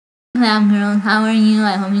Glam girls, how are you?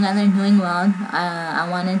 I hope you guys are doing well. I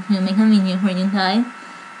wanted to make a video for you guys,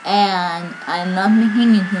 and I love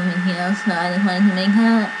making YouTube videos, so I just wanted to make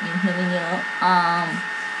a YouTube video.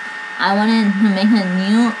 I wanted to make a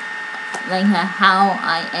new, how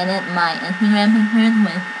I edit my Instagram pictures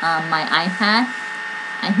with my iPad.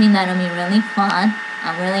 I think that'll be really fun.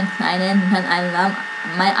 I'm really excited because I love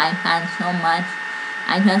my iPad so much.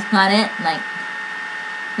 I just got it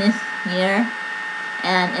this year,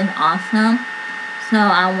 and it's awesome. So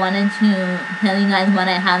I wanted to tell you guys what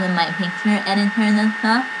I have in my picture editors and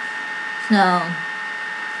stuff. So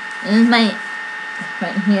this is my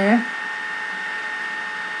right here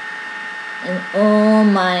is all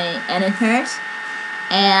my editors,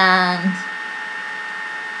 and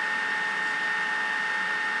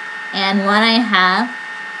what I have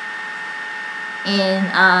is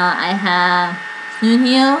I have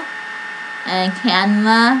Studio and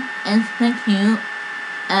Canva, Institute,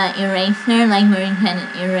 eraser, where you can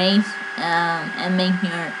erase and make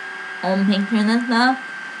your own pictures and stuff.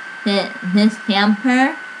 This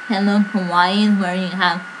stamper, Hello Kawaii, where you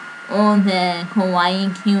have all the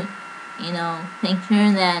kawaii cute,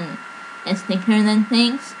 pictures and stickers and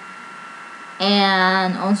things.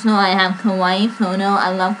 And also I have kawaii photo. I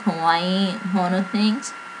love kawaii photo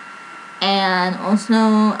things. And also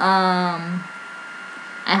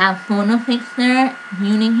I have Photo Fixer,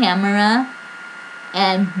 Uni Camera,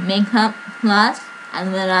 and Makeup Plus, as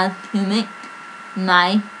well as Cubic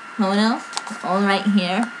Live Photo, all right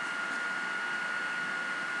here.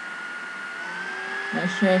 Not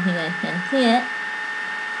sure if you guys can see it.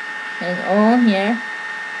 It's all here.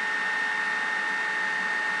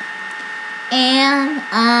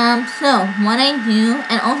 And so what I do,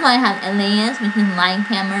 and also I have Elias, which is live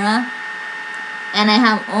camera, and I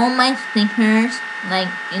have all my stickers,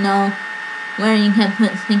 where you can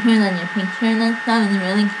put stickers on your pictures and stuff. It's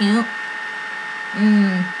really cute.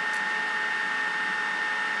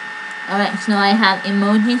 Alright, so I have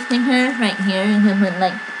emoji stickers right here. You can put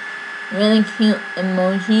really cute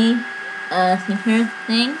emoji sticker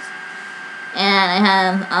things. And I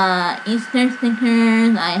have Easter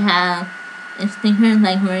stickers. I have stickers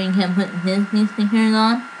where you can put Disney stickers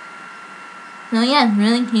on. So yeah, it's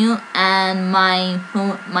really cute. And my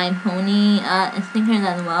pony stickers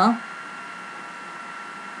as well.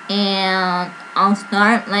 And I'll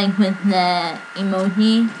start with the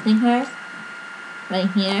emoji stickers right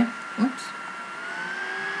here. Oops.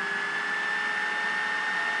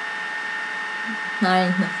 Sorry,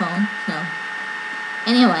 it's the phone. So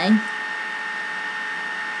anyway.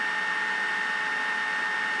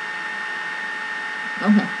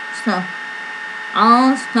 Okay, so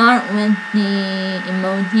I'll start with the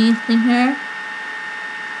emoji sticker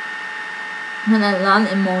because I love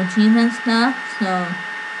emojis and stuff. So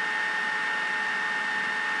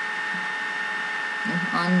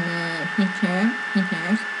it's on the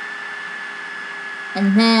pictures,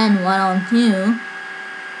 and then what I'll do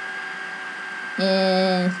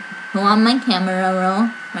is go on my camera roll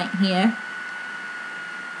right here,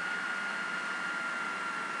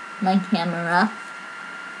 my camera.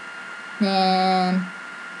 Then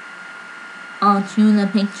I'll choose a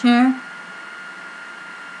picture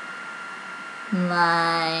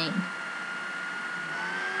like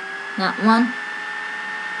that one.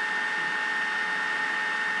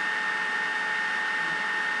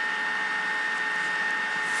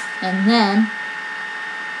 And then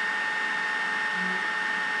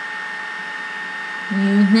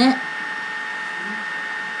use it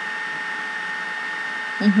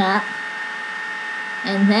like that.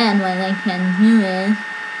 And then what I can do is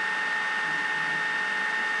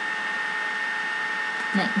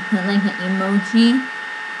put an emoji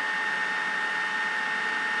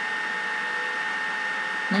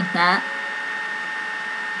like that.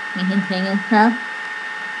 You can take and stuff.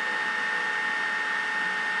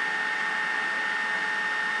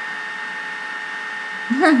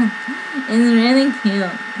 It's really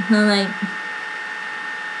cute. So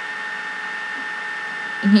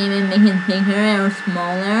you can even make it bigger or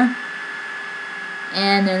smaller.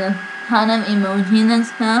 And there's a ton of emojis and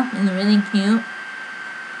stuff. It's really cute.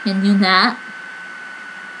 You can do that.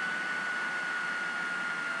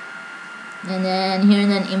 And then here's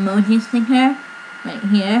an emoji sticker right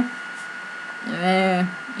here, where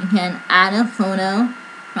you can add a photo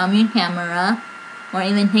from your camera or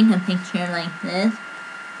even take a picture like this.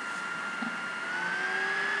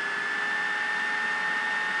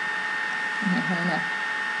 Okay, hold up.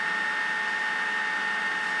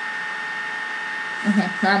 Okay,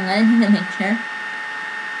 so I'm going to take a picture.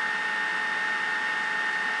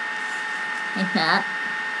 Like that.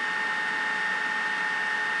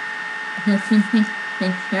 Just take a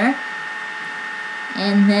picture.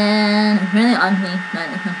 And then, it's really ugly, but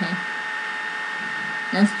it's okay.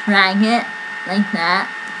 Just drag it like that.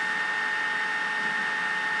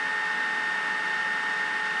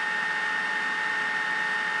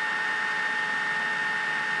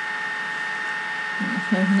 Make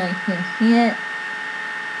sure you guys can see it.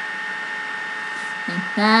 Like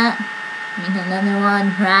that. Make another one,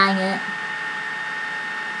 drag it.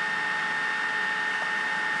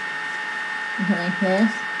 Make it like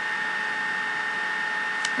this.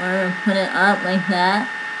 Or put it up like that.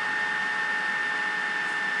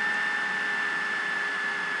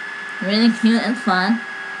 Really cute and fun.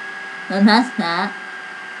 So that's that.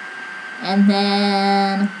 And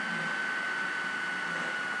then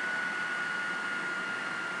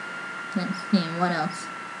let's see what else.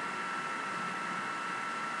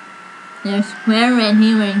 There's square right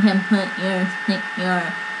here where you can put your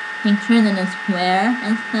pictures in a square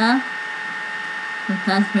and stuff. So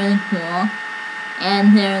that's really cool.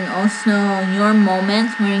 And there's also your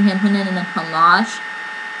moments where you can put it in a collage.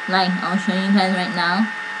 Like, I'll show you guys right now.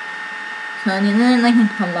 So these are like a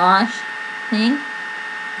collage thing.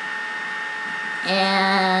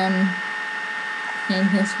 And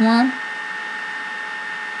take this one.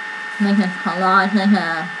 Like a collage, like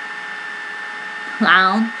a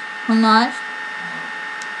cloud collage.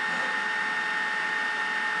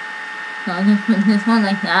 So I'll just put this one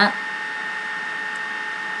like that.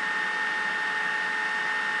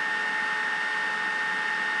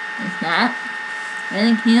 Like that.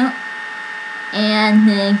 Really cute. And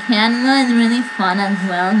the Canva is really fun as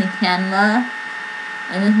well. The Canva,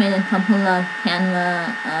 I just made a couple of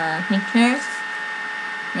Canva pictures.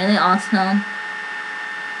 Really awesome.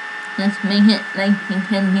 Just make it like you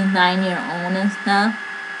can design your own and stuff.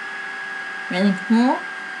 Really cool.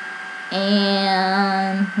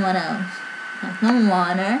 And what else? Got some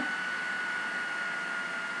water.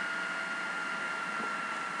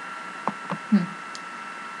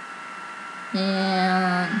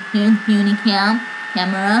 And here's beauty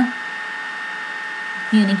camera.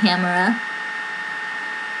 Beauty camera.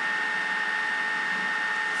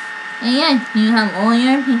 And yeah, you have all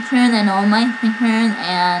your pictures and all my pictures,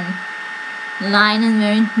 and Line is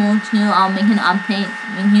very cool too. I'll make an update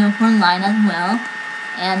video for Line as well.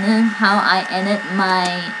 And this is how I edit my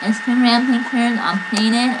Instagram pictures,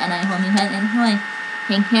 update it, and I hope you guys enjoy.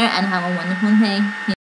 Take care and have a wonderful day.